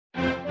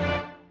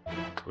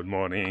Good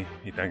morning,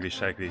 English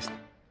cyclist.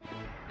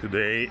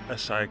 Today a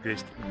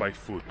cyclist by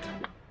foot.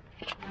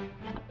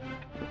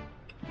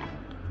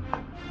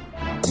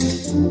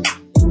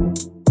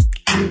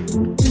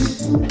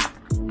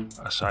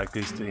 A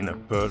cyclist in a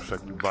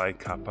perfect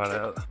bike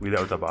apparel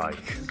without a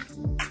bike.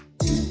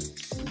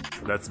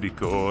 That's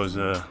because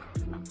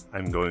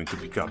I'm going to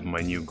pick up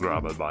my new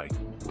gravel bike.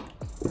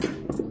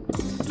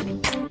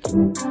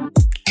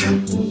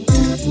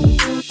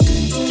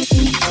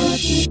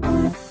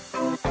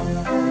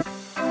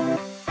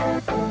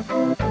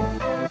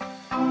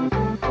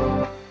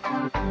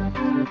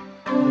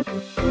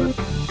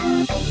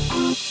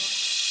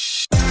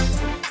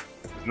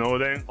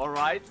 Snowden. All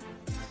right.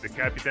 The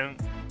captain.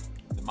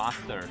 The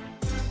master.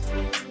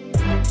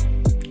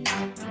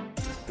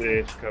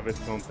 The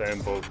Scavezzon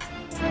temple.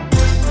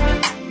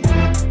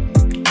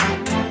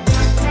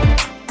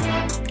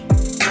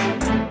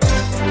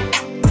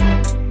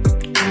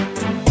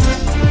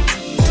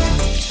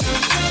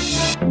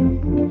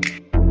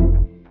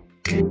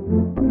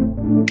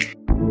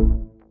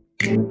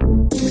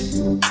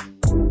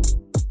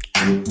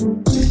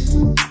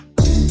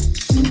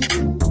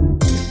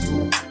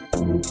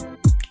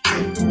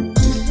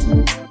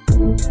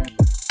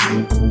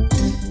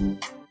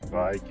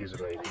 Bike is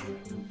ready.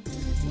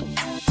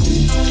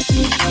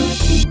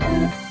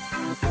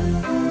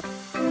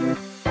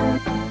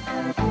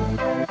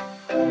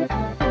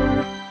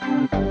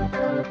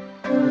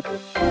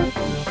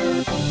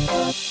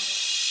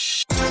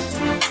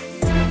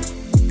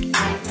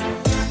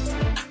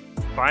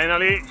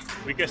 Finally,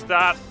 we can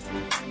start.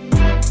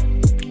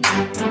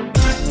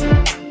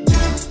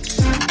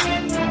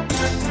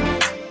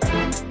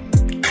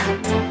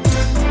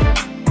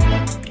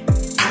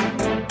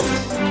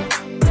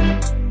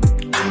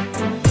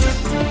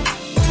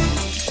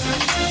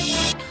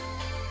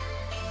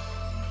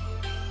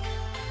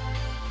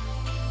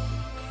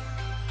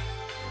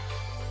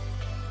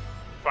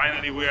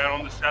 Finally we are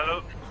on the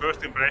saddle.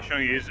 First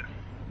impression is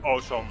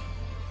awesome,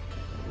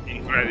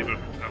 incredible,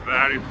 a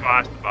very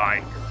fast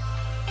bike.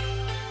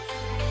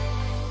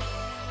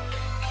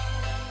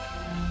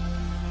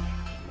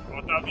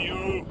 What a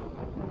view!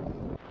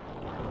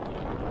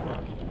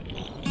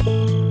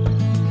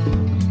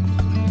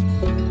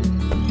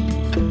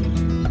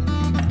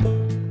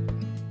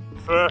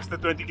 First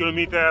 20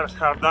 kilometers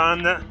are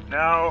done,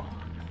 now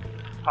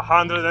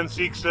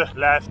 106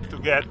 left to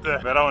get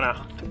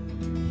Verona.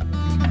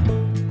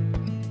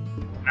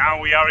 Now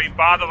we are in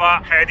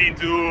Padova, heading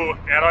to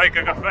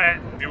Eroica Cafe.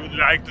 We would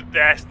like to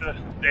test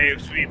their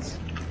sweets.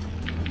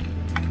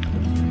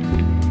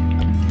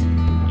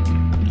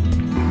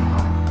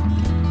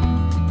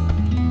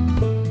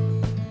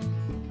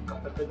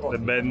 The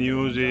bad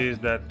news is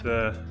that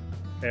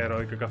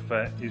Eroica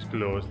Cafe is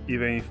closed,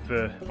 even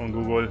if on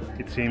Google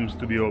it seems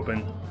to be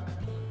open.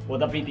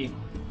 What a pity.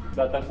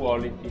 Data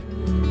quality.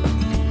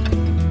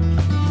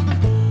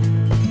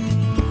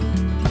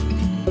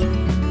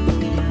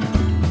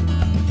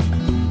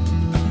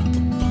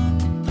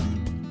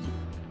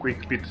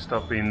 Quick pit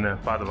stop in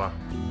Padova.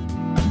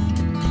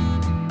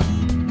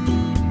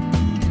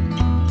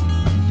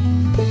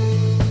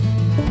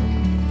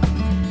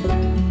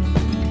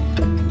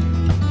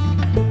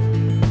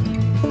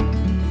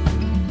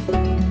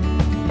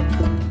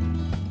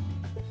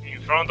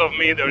 In front of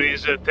me there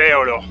is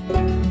Teolo.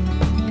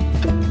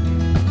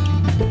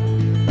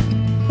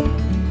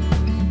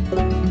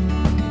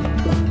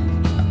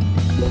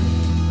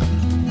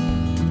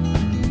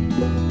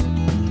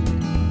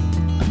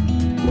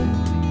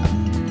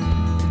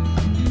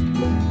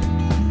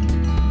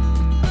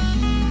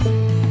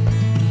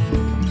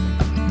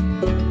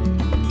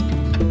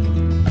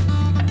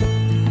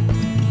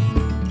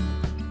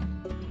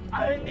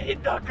 I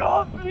need the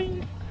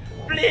coffee,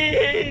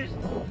 please.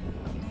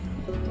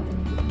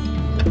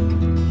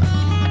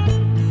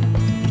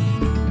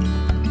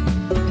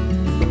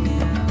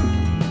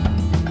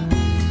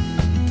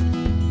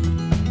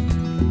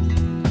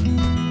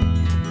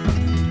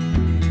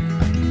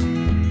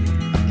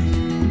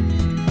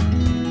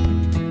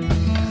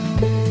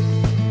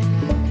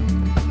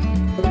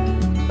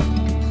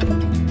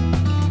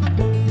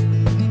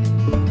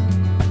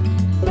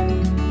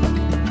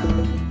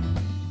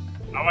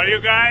 How are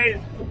you guys?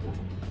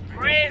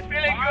 Great,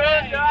 feeling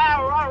good.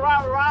 Wow, wow,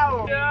 wow,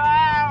 wow.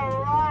 Wow,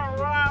 wow,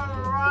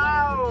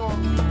 wow,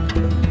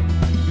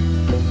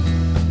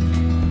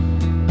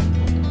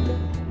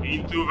 wow.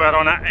 Into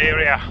Verona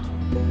area.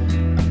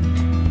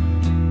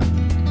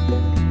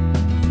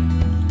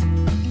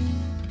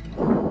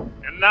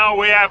 And now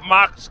we have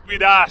Max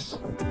with us.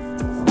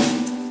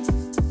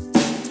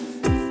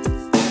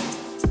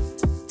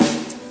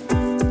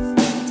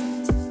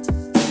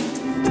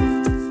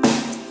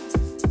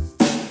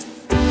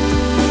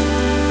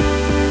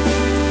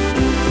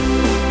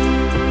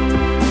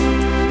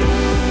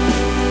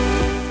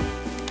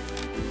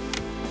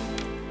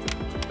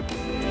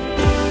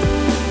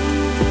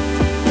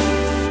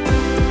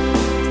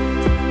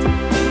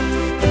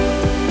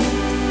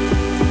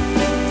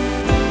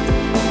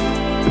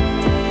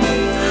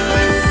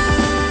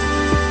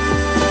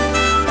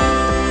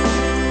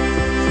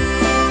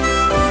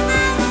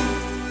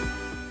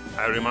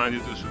 remind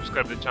you to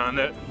subscribe the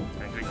channel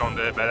and click on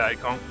the bell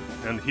icon.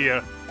 And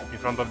here in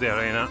front of the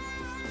arena,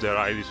 the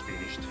ride is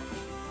finished.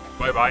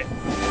 Bye bye.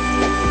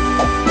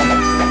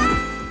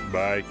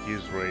 Bike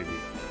is ready.